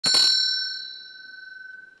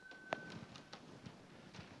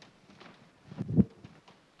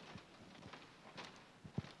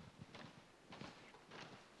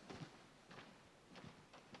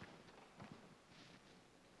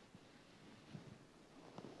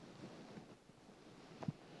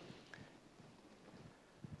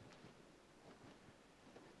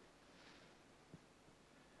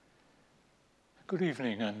Good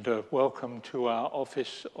evening and welcome to our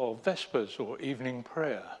office of Vespers or evening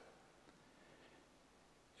prayer.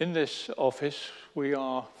 In this office we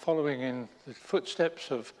are following in the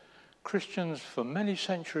footsteps of Christians for many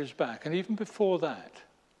centuries back, and even before that.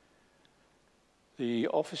 The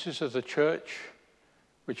offices of the church,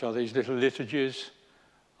 which are these little liturgies,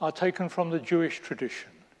 are taken from the Jewish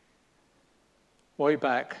tradition. Way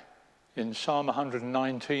back in Psalm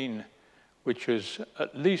 119, which was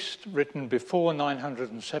at least written before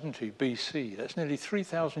 970 BC. That's nearly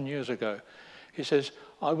 3,000 years ago. He says,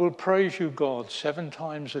 I will praise you, God, 7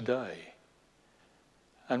 times a day.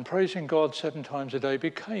 And praising God 7 times a day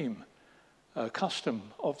became a custom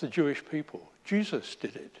of the Jewish people. Jesus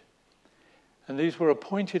did it. And these were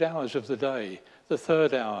appointed hours of the day, the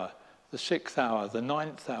 3rd hour, the 6th hour, the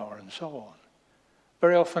 9th hour, and so on.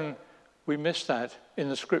 Very often we miss that in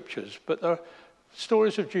the scriptures, but the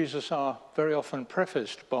stories of Jesus are very often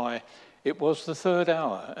prefaced by, it was the 3rd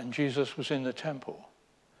hour and Jesus was in the temple.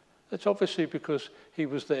 That's obviously because he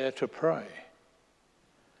was there to pray.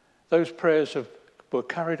 Those prayers were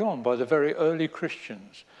carried on by the very early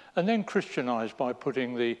Christians and then Christianized by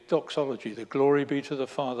putting the doxology, the glory be to the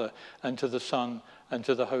Father and to the Son and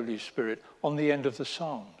to the Holy Spirit, on the end of the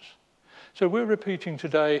Psalms. So we're repeating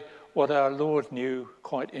today what our Lord knew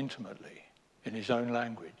quite intimately in his own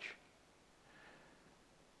language.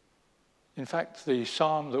 In fact, the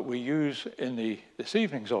psalm that we use in this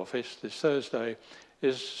evening's office, this Thursday,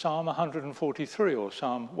 is Psalm 143 or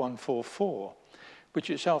Psalm 144, which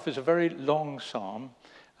itself is a very long psalm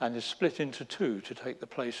and is split into 2 to take the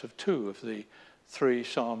place of 2 of the 3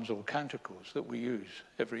 psalms or canticles that we use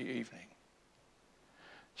every evening.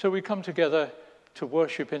 So we come together to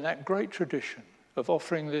worship in that great tradition of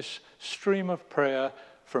offering this stream of prayer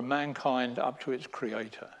from mankind up to its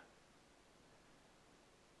Creator.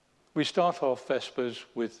 We start off Vespers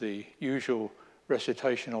with the usual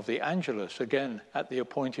recitation of the Angelus, again at the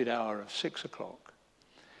appointed hour of 6 o'clock.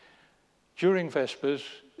 During Vespers,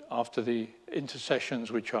 after the intercessions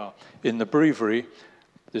which are in the breviary,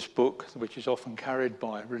 this book, which is often carried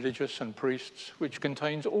by religious and priests, which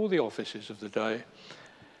contains all the offices of the day,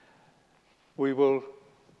 we will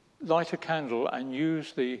light a candle and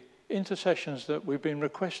use the intercessions that we've been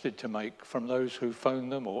requested to make from those who phoned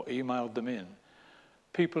them or emailed them in.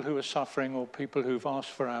 People who are suffering or people who've asked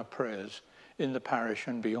for our prayers in the parish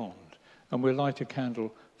and beyond. And we'll light a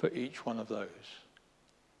candle for each one of those.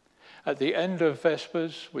 At the end of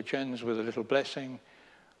Vespers, which ends with a little blessing,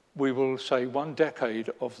 we will say 1 decade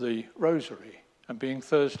of the Rosary. And being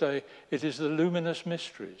Thursday, it is the luminous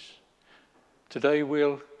mysteries. Today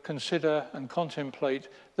we'll consider and contemplate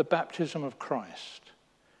the baptism of Christ,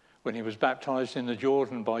 when he was baptized in the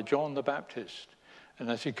Jordan by John the Baptist. And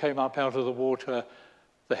as he came up out of the water,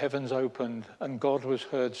 the heavens opened and God was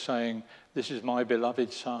heard saying, this is my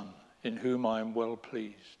beloved Son, in whom I am well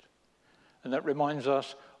pleased. And that reminds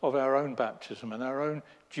us of our own baptism and our own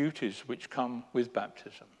duties which come with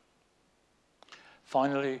baptism.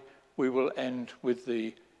 Finally, we will end with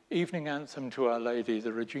the evening anthem to Our Lady,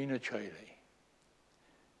 the Regina Caeli.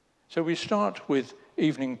 So we start with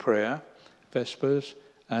evening prayer, Vespers,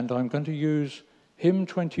 and I'm going to use hymn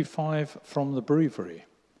 25 from the breviary.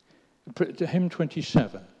 Hymn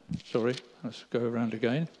 27, sorry, let's go around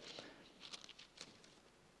again.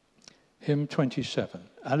 Hymn 27,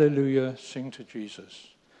 Alleluia, sing to Jesus.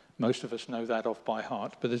 Most of us know that off by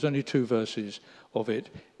heart, but there's only 2 verses of it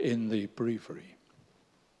in the breviary.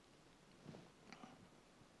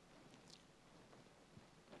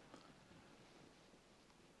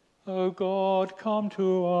 O God, come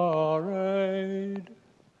to our aid.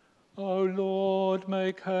 O Lord,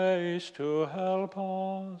 make haste to help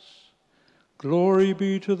us. Glory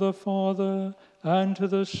be to the Father, and to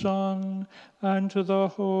the Son, and to the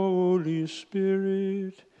Holy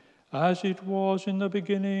Spirit, as it was in the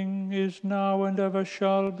beginning, is now, and ever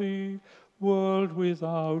shall be, world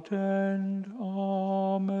without end.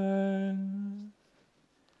 Amen.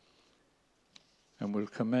 And we'll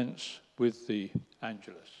commence with the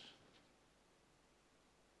Angelus.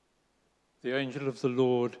 The angel of the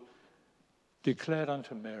Lord declared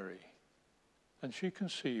unto Mary, and she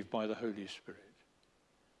conceived by the Holy Spirit.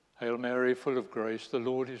 Hail Mary, full of grace, the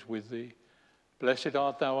Lord is with thee. Blessed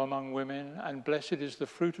art thou among women, and blessed is the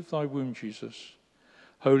fruit of thy womb, Jesus.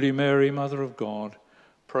 Holy Mary, Mother of God,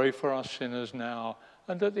 pray for us sinners now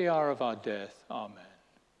and at the hour of our death. Amen.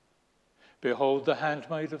 Behold the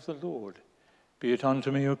handmaid of the Lord. Be it unto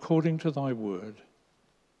me according to thy word.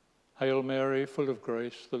 Hail Mary, full of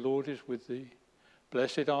grace, the Lord is with thee.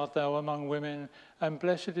 Blessed art thou among women, and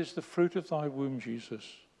blessed is the fruit of thy womb, Jesus.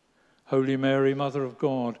 Holy Mary, Mother of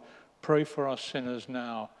God, pray for us sinners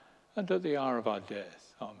now and at the hour of our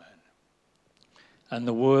death. Amen. And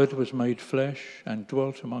the Word was made flesh and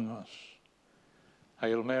dwelt among us.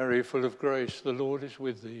 Hail Mary, full of grace, the Lord is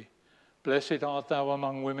with thee. Blessed art thou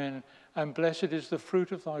among women, and blessed is the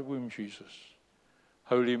fruit of thy womb, Jesus.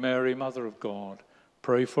 Holy Mary, Mother of God,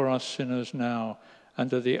 pray for us sinners now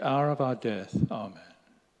and at the hour of our death. Amen.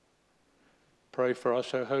 Pray for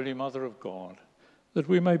us, O Holy Mother of God, that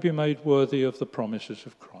we may be made worthy of the promises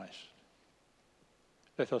of Christ.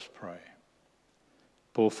 Let us pray.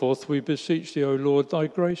 Pour forth, we beseech thee, O Lord, thy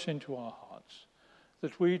grace into our hearts,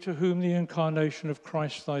 that we, to whom the incarnation of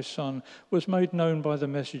Christ thy Son was made known by the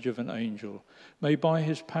message of an angel, may by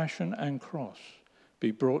his passion and cross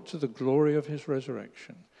be brought to the glory of his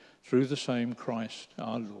resurrection, through the same Christ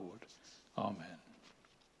our Lord. Amen.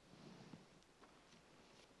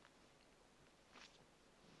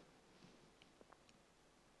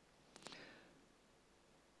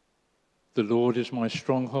 The Lord is my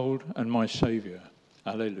stronghold and my Saviour.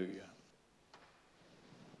 Alleluia.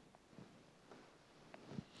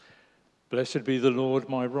 Blessed be the Lord,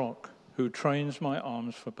 my rock, who trains my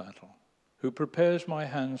arms for battle, who prepares my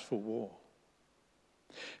hands for war.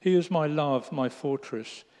 He is my love, my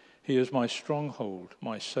fortress. He is my stronghold,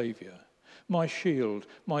 my Saviour, my shield,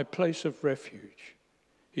 my place of refuge.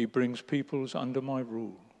 He brings peoples under my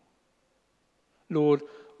rule. Lord,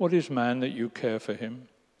 what is man that you care for him?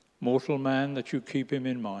 Mortal man that you keep him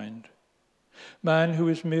in mind? Man who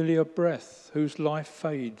is merely a breath, whose life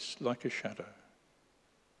fades like a shadow.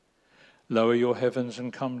 Lower your heavens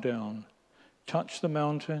and come down. Touch the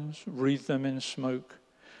mountains, wreathe them in smoke.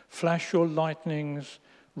 Flash your lightnings,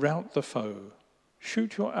 rout the foe.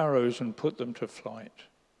 Shoot your arrows and put them to flight.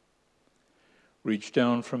 Reach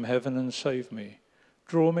down from heaven and save me.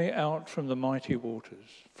 Draw me out from the mighty waters,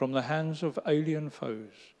 from the hands of alien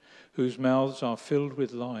foes, whose mouths are filled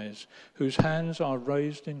with lies, whose hands are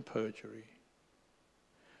raised in perjury.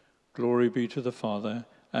 Glory be to the Father,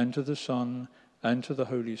 and to the Son, and to the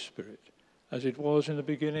Holy Spirit, as it was in the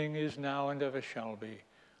beginning, is now, and ever shall be,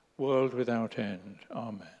 world without end.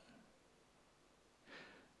 Amen.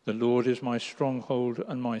 The Lord is my stronghold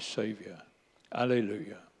and my Saviour.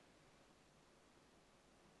 Alleluia.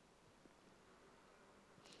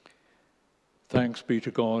 Thanks be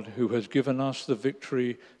to God, who has given us the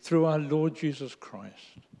victory through our Lord Jesus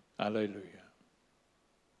Christ. Alleluia.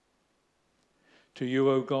 To you,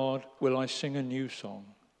 O God, will I sing a new song.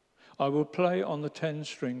 I will play on the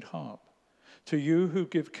 10-stringed harp. To you who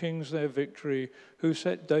give kings their victory, who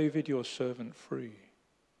set David your servant free.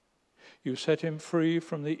 You set him free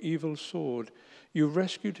from the evil sword. You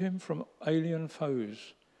rescued him from alien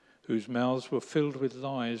foes, whose mouths were filled with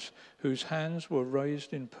lies, whose hands were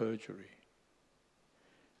raised in perjury.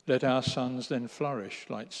 Let our sons then flourish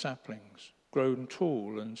like saplings, grown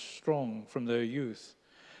tall and strong from their youth.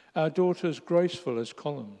 Our daughters graceful as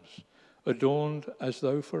columns, adorned as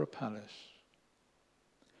though for a palace.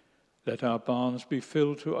 Let our barns be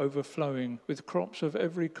filled to overflowing with crops of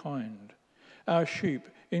every kind, our sheep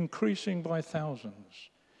increasing by thousands,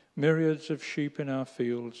 myriads of sheep in our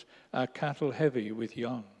fields, our cattle heavy with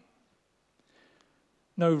young.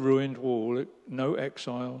 No ruined wall, no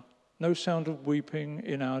exile, no sound of weeping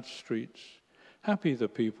in our streets. Happy the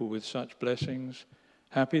people with such blessings,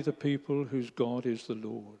 happy the people whose God is the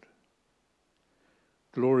Lord.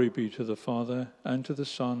 Glory be to the Father, and to the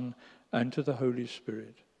Son, and to the Holy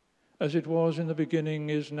Spirit, as it was in the beginning,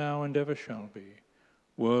 is now, and ever shall be,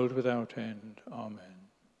 world without end. Amen.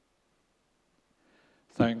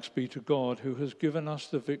 Thanks be to God, who has given us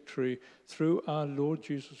the victory through our Lord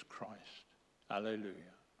Jesus Christ. Alleluia.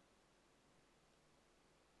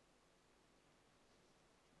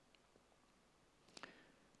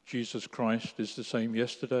 Jesus Christ is the same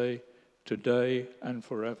yesterday, today, and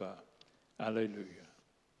forever. Alleluia.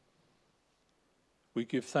 We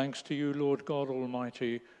give thanks to you, Lord God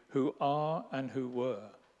Almighty, who are and who were,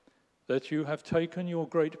 that you have taken your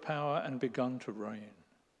great power and begun to reign.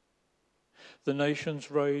 The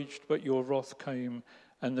nations raged, but your wrath came,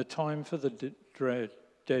 and the time for the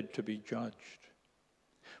dead to be judged.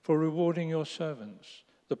 For rewarding your servants,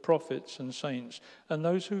 the prophets and saints, and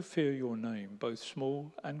those who fear your name, both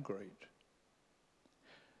small and great.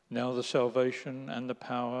 Now the salvation and the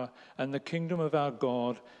power and the kingdom of our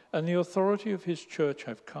God and the authority of his church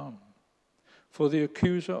have come. For the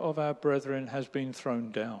accuser of our brethren has been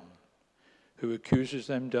thrown down, who accuses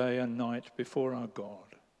them day and night before our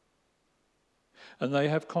God. And they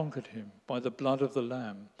have conquered him by the blood of the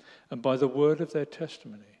Lamb and by the word of their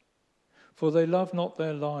testimony. For they love not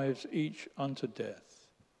their lives each unto death.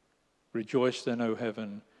 Rejoice then, O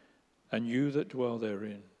heaven, and you that dwell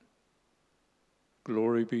therein.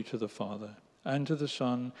 Glory be to the Father, and to the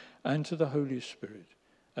Son, and to the Holy Spirit,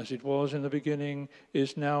 as it was in the beginning,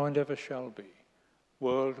 is now, and ever shall be,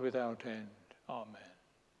 world without end. Amen.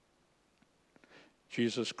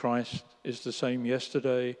 Jesus Christ is the same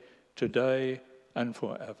yesterday, today, and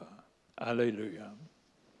forever. Alleluia.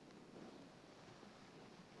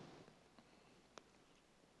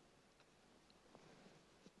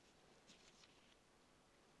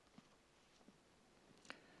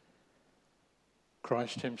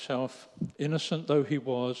 Christ himself, innocent though he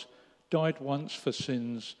was, died once for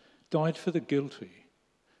sins, died for the guilty,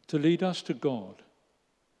 to lead us to God.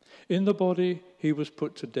 In the body he was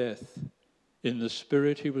put to death, in the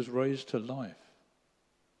spirit he was raised to life.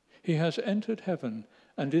 He has entered heaven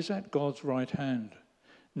and is at God's right hand,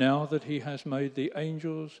 now that he has made the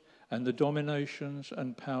angels and the dominations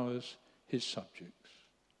and powers his subjects.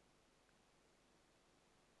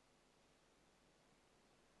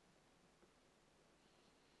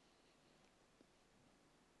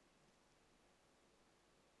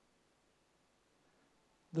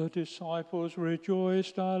 The disciples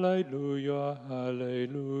rejoiced, Alleluia,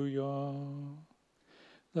 Alleluia.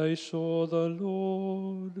 They saw the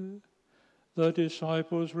Lord. The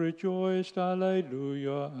disciples rejoiced,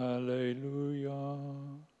 Alleluia, Alleluia.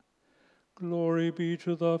 Glory be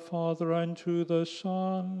to the Father, and to the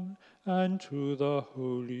Son, and to the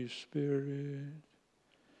Holy Spirit.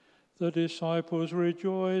 The disciples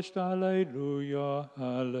rejoiced, Alleluia,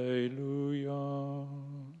 Alleluia.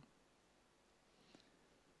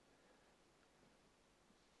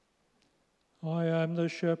 I am the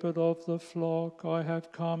shepherd of the flock. I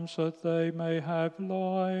have come so that they may have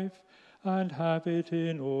life and have it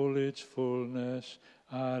in all its fullness.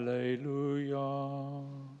 Alleluia.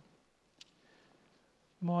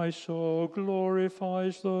 My soul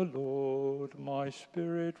glorifies the Lord. My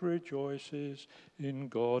spirit rejoices in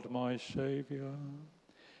God my Saviour.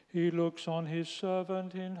 He looks on his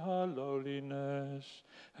servant in her lowliness.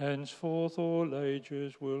 Henceforth all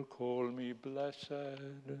ages will call me blessed.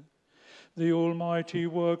 The Almighty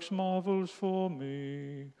works marvels for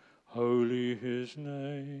me. Holy his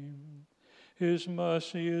name. His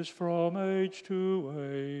mercy is from age to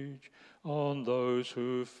age on those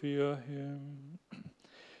who fear him.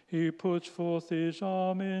 He puts forth his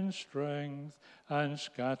arm in strength and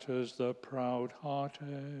scatters the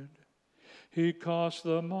proud-hearted. He casts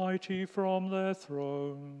the mighty from their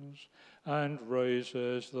thrones and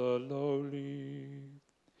raises the lowly.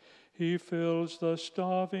 He fills the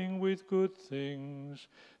starving with good things,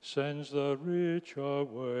 sends the rich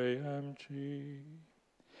away empty.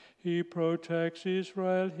 He protects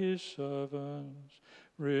Israel, his servants,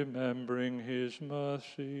 remembering his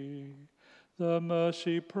mercy, the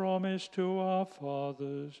mercy promised to our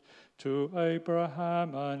fathers, to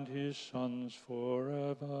Abraham and his sons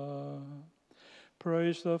forever.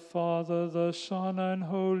 Praise the Father, the Son, and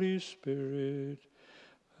Holy Spirit,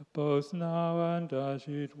 both now and as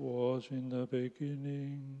it was in the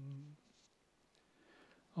beginning.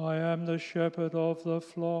 I am the shepherd of the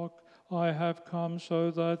flock. I have come so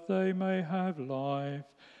that they may have life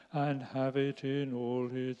and have it in all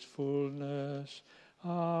its fullness.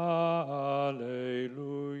 Alleluia.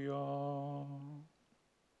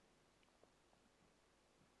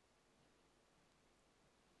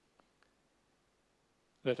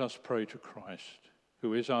 Let us pray to Christ,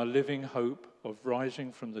 who is our living hope of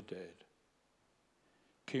rising from the dead.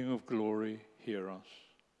 King of glory, hear us.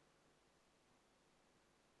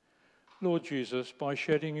 Lord Jesus, by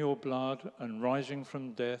shedding your blood and rising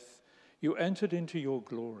from death, you entered into your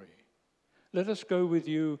glory. Let us go with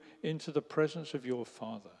you into the presence of your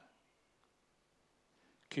Father.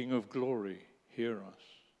 King of glory, hear us.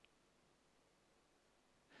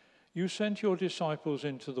 You sent your disciples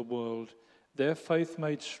into the world, their faith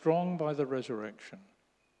made strong by the resurrection.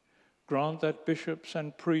 Grant that bishops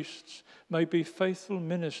and priests may be faithful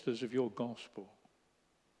ministers of your gospel.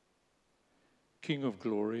 King of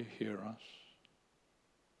glory, hear us.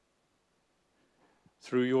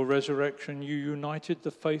 Through your resurrection, you united the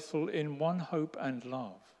faithful in one hope and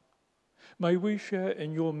love. May we share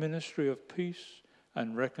in your ministry of peace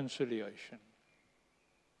and reconciliation.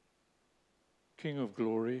 King of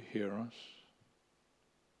glory, hear us.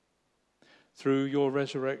 Through your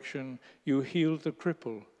resurrection, you healed the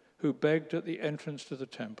cripple who begged at the entrance to the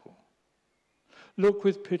temple. Look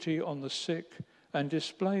with pity on the sick and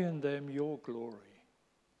display in them your glory.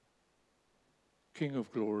 King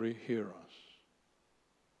of glory, hear us.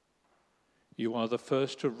 You are the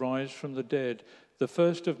first to rise from the dead, the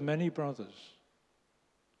first of many brothers.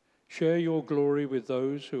 Share your glory with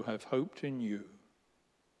those who have hoped in you.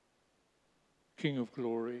 King of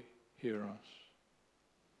glory, hear us.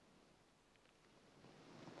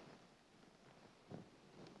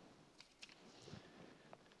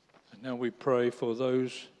 Now we pray for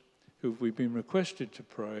those who we've been requested to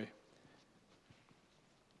pray.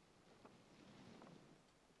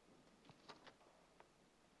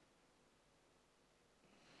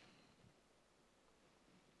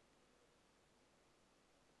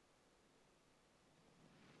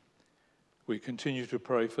 We continue to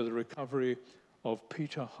pray for the recovery of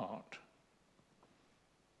Peter Hart.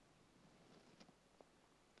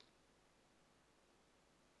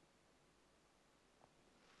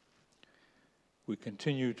 We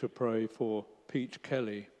continue to pray for Pete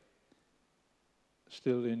Kelly,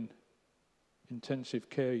 still in intensive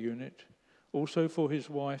care unit, also for his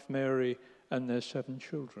wife Mary and their 7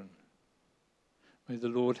 children. May the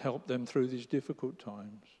Lord help them through these difficult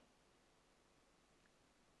times.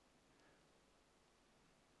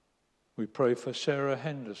 We pray for Sarah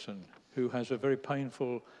Henderson, who has a very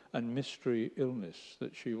painful and mystery illness,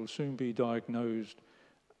 that she will soon be diagnosed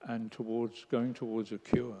and going towards a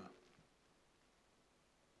cure.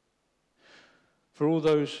 For all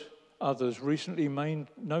those others recently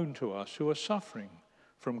known to us who are suffering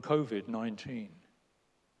from COVID-19.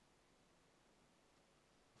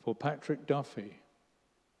 For Patrick Duffy.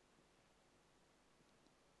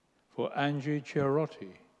 For Angie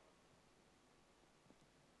Chiarotti.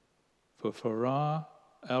 For Farah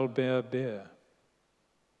Albert-Bear.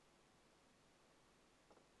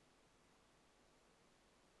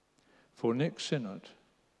 For Nick Sinnott,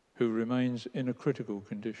 who remains in a critical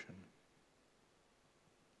condition.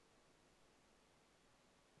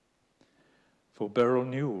 For Beryl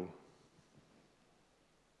Newell.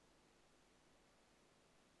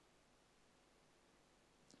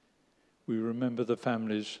 We remember the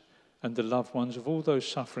families and the loved ones of all those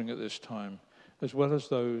suffering at this time, as well as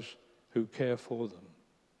those who care for them.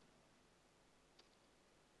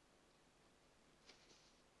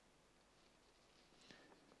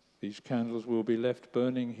 These candles will be left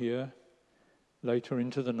burning here later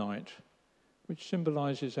into the night, which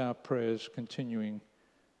symbolizes our prayers continuing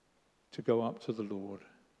to go up to the Lord.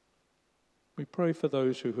 We pray for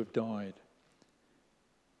those who have died,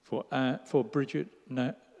 for Bridget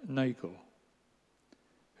Nagel,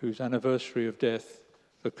 whose anniversary of death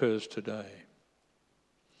occurs today,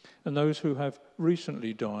 and those who have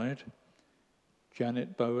recently died,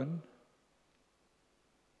 Janet Bowen,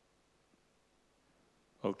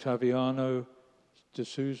 Octaviano de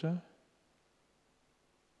Souza,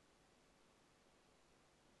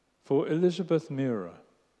 for Elizabeth Mira,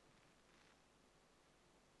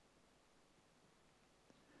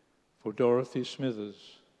 for Dorothy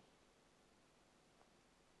Smithers,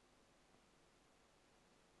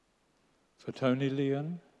 for Tony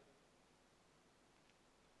Leon,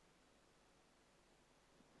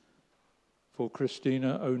 for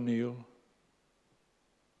Christina O'Neill,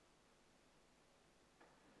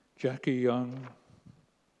 Jackie Young,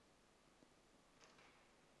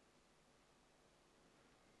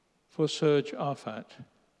 for Serge Arfat.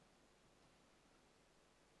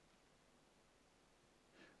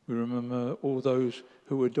 We remember all those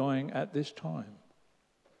who were dying at this time.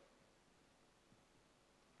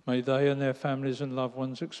 May they and their families and loved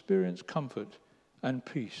ones experience comfort and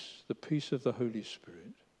peace, the peace of the Holy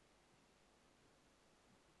Spirit.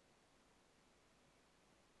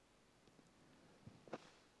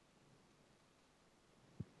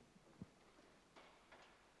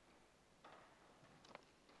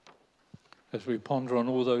 As we ponder on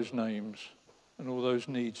all those names and all those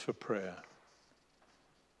needs for prayer,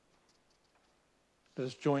 let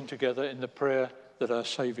us join together in the prayer that our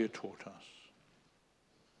Saviour taught us.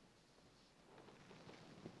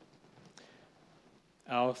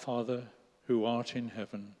 Our Father, who art in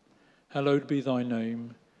heaven, hallowed be thy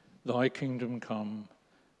name. Thy kingdom come,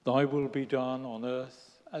 thy will be done on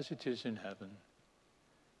earth as it is in heaven.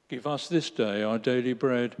 Give us this day our daily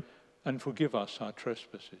bread, and forgive us our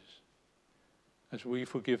trespasses, as we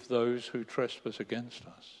forgive those who trespass against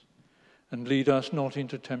us. And lead us not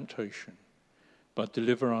into temptation, but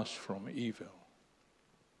deliver us from evil.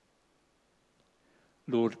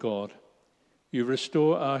 Lord God, you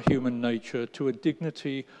restore our human nature to a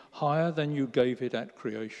dignity higher than you gave it at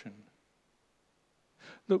creation.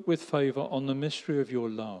 Look with favour on the mystery of your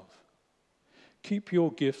love. Keep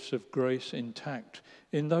your gifts of grace intact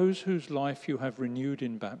in those whose life you have renewed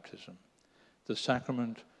in baptism, the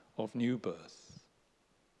sacrament of new birth.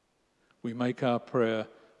 We make our prayer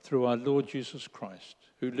through our Lord Jesus Christ,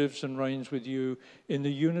 who lives and reigns with you in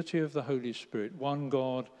the unity of the Holy Spirit, one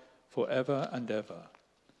God, forever and ever.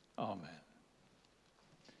 Amen.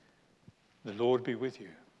 The Lord be with you.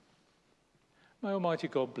 May Almighty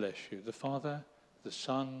God bless you, the Father, the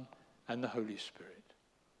Son, and the Holy Spirit.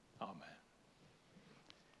 Amen.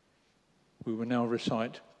 We will now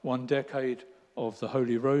recite 1 decade of the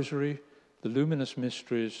Holy Rosary, the luminous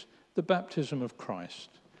mysteries, the baptism of Christ.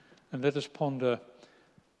 And let us ponder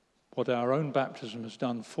what our own baptism has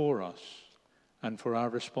done for us and for our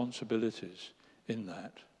responsibilities in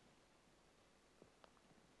that.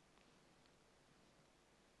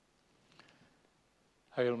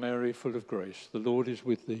 Hail Mary, full of grace, the Lord is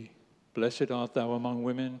with thee. Blessed art thou among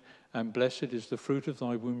women, and blessed is the fruit of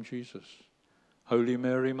thy womb, Jesus. Holy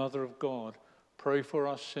Mary, Mother of God, pray for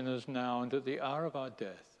us sinners now and at the hour of our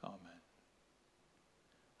death. Amen.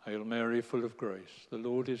 Hail Mary, full of grace, the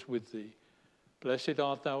Lord is with thee. Blessed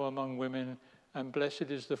art thou among women, and blessed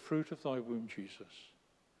is the fruit of thy womb, Jesus.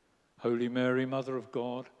 Holy Mary, Mother of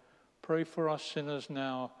God, pray for us sinners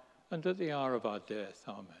now and at the hour of our death.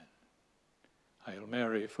 Amen. Hail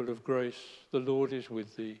Mary, full of grace, the Lord is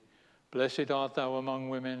with thee. Blessed art thou among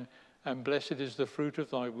women, and blessed is the fruit of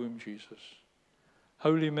thy womb, Jesus.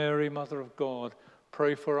 Holy Mary, Mother of God,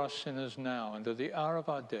 pray for us sinners now and at the hour of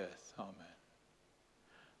our death. Amen.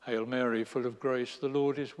 Hail Mary, full of grace, the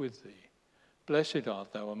Lord is with thee. Blessed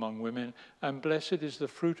art thou among women, and blessed is the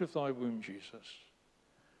fruit of thy womb, Jesus.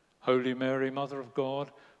 Holy Mary, Mother of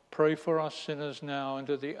God, pray for us sinners now and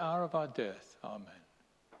at the hour of our death. Amen.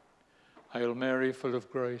 Hail Mary, full of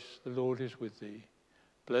grace, the Lord is with thee.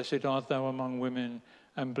 Blessed art thou among women,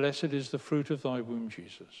 and blessed is the fruit of thy womb,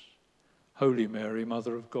 Jesus. Holy Mary,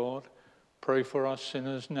 Mother of God, pray for us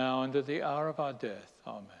sinners now and at the hour of our death.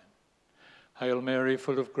 Amen. Hail Mary,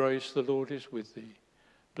 full of grace, the Lord is with thee.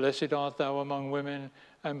 Blessed art thou among women,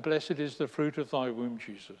 and blessed is the fruit of thy womb,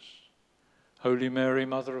 Jesus. Holy Mary,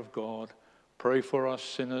 Mother of God, pray for us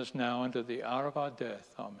sinners now and at the hour of our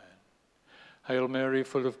death. Amen. Hail Mary,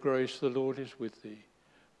 full of grace, the Lord is with thee.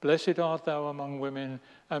 Blessed art thou among women,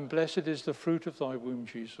 and blessed is the fruit of thy womb,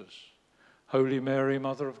 Jesus. Holy Mary,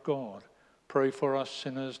 Mother of God, pray for us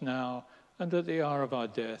sinners now and at the hour of our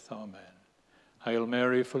death. Amen. Hail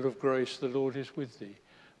Mary, full of grace, the Lord is with thee.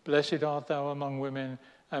 Blessed art thou among women,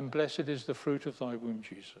 and blessed is the fruit of thy womb,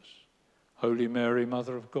 Jesus. Holy Mary,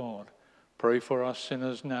 Mother of God, pray for us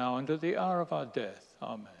sinners now and at the hour of our death.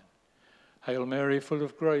 Amen. Hail Mary, full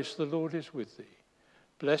of grace, the Lord is with thee.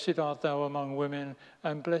 Blessed art thou among women,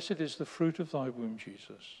 and blessed is the fruit of thy womb,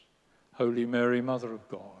 Jesus. Holy Mary, Mother of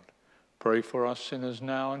God, pray for us sinners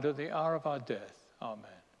now and at the hour of our death. Amen.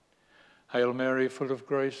 Hail Mary, full of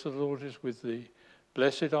grace, the Lord is with thee.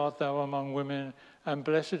 Blessed art thou among women, and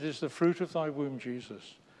blessed is the fruit of thy womb,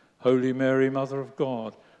 Jesus. Holy Mary, Mother of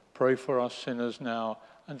God, pray for us sinners now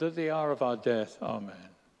and at the hour of our death. Amen.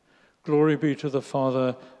 Glory be to the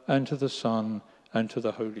Father, and to the Son, and to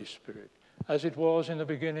the Holy Spirit, as it was in the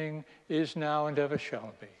beginning, is now, and ever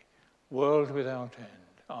shall be, world without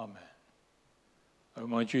end. Amen. O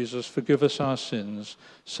my Jesus, forgive us our sins,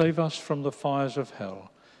 save us from the fires of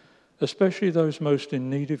hell, especially those most in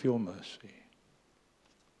need of your mercy.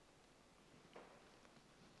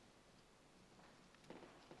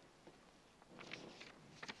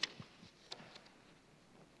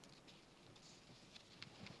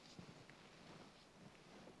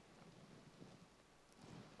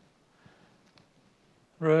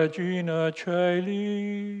 Regina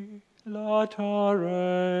Caeli,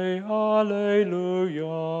 latare,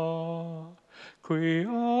 alleluia, qui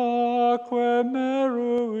aquae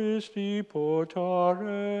meruisti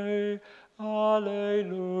portare,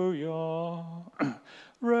 alleluia.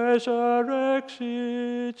 Resurrexit,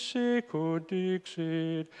 sicut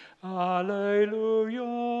dixit, alleluia.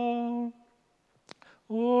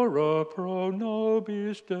 Ora pro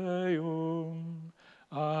nobis Deum,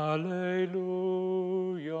 alleluia.